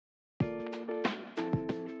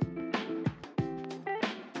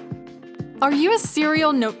Are you a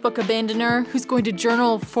serial notebook abandoner who's going to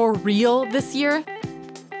journal for real this year?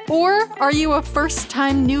 Or are you a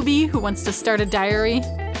first-time newbie who wants to start a diary?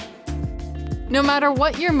 No matter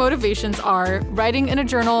what your motivations are, writing in a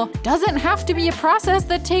journal doesn't have to be a process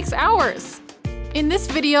that takes hours. In this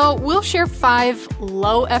video, we'll share 5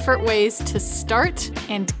 low-effort ways to start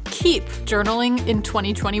and keep journaling in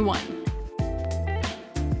 2021.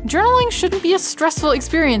 Journaling shouldn't be a stressful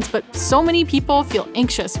experience, but so many people feel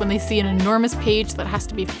anxious when they see an enormous page that has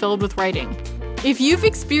to be filled with writing. If you've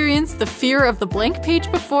experienced the fear of the blank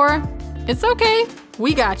page before, it's okay,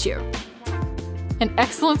 we got you. An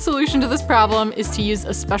excellent solution to this problem is to use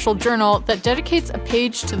a special journal that dedicates a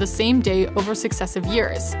page to the same day over successive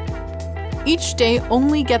years. Each day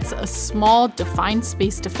only gets a small, defined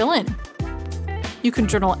space to fill in. You can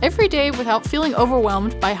journal every day without feeling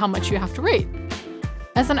overwhelmed by how much you have to write.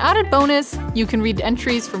 As an added bonus, you can read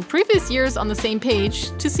entries from previous years on the same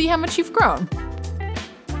page to see how much you've grown.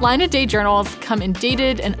 Line-a-day journals come in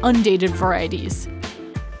dated and undated varieties.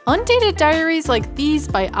 Undated diaries like these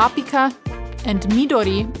by Apika and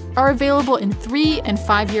Midori are available in 3- and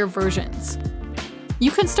 5-year versions.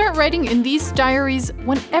 You can start writing in these diaries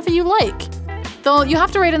whenever you like, though you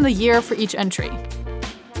have to write in the year for each entry.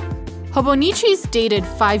 Hobonichi's dated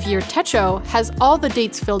 5-year techo has all the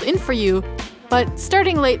dates filled in for you, but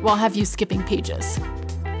starting late will have you skipping pages.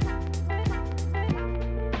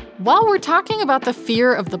 While we're talking about the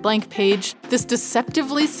fear of the blank page, this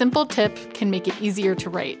deceptively simple tip can make it easier to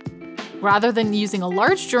write. Rather than using a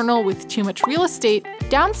large journal with too much real estate,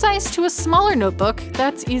 downsize to a smaller notebook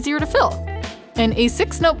that's easier to fill. An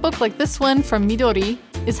A6 notebook like this one from Midori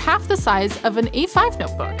is half the size of an A5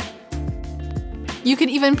 notebook. You could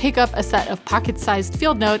even pick up a set of pocket-sized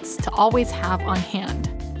field notes to always have on hand.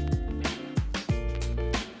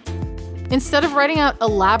 Instead of writing out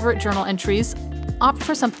elaborate journal entries, opt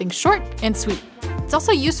for something short and sweet. It's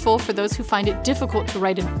also useful for those who find it difficult to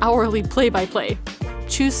write an hourly play-by-play.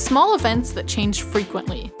 Choose small events that change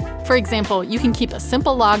frequently. For example, you can keep a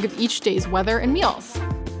simple log of each day's weather and meals.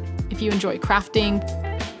 If you enjoy crafting,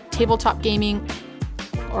 tabletop gaming,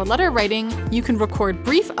 or letter writing, you can record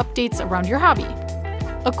brief updates around your hobby.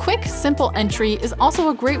 A quick, simple entry is also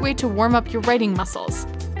a great way to warm up your writing muscles.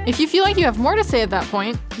 If you feel like you have more to say at that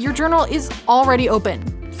point, your journal is already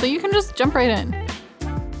open, so you can just jump right in.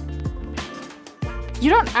 You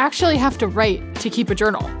don't actually have to write to keep a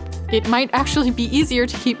journal. It might actually be easier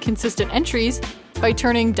to keep consistent entries by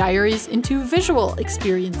turning diaries into visual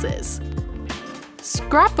experiences.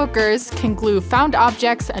 Scrapbookers can glue found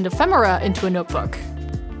objects and ephemera into a notebook.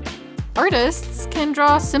 Artists can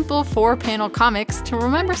draw simple 4-panel comics to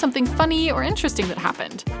remember something funny or interesting that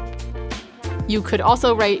happened. You could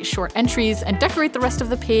also write short entries and decorate the rest of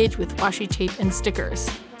the page with washi tape and stickers.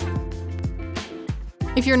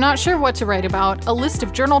 If you're not sure what to write about, a list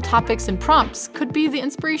of journal topics and prompts could be the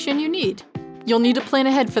inspiration you need. You'll need to plan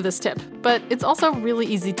ahead for this tip, but it's also really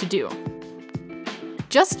easy to do.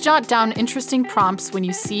 Just jot down interesting prompts when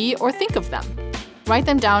you see or think of them. Write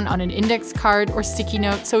them down on an index card or sticky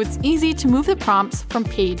note so it's easy to move the prompts from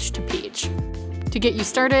page to page. To get you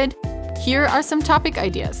started, here are some topic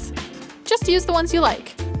ideas. Just use the ones you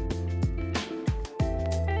like.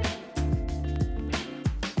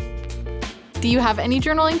 Do you have any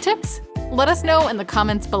journaling tips? Let us know in the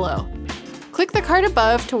comments below. Click the card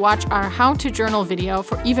above to watch our How to Journal video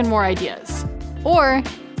for even more ideas. Or,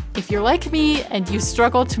 if you're like me and you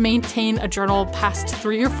struggle to maintain a journal past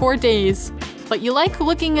 3 or 4 days, but you like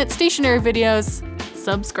looking at stationery videos,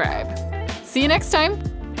 subscribe. See you next time!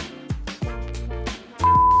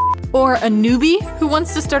 Or a newbie who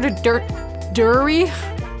wants to start a diary?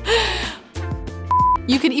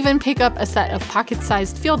 You could even pick up a set of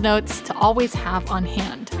pocket-sized field notes to always have on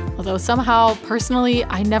hand. Although somehow, personally,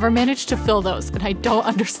 I never managed to fill those, and I don't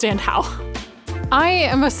understand how. I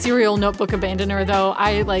am a serial notebook abandoner, though.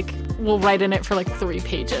 I will write in it for 3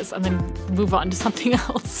 pages and then move on to something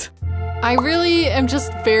else. I really am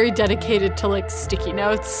just very dedicated to sticky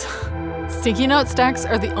notes. Sticky note stacks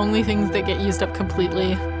are the only things that get used up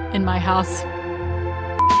completely in my house.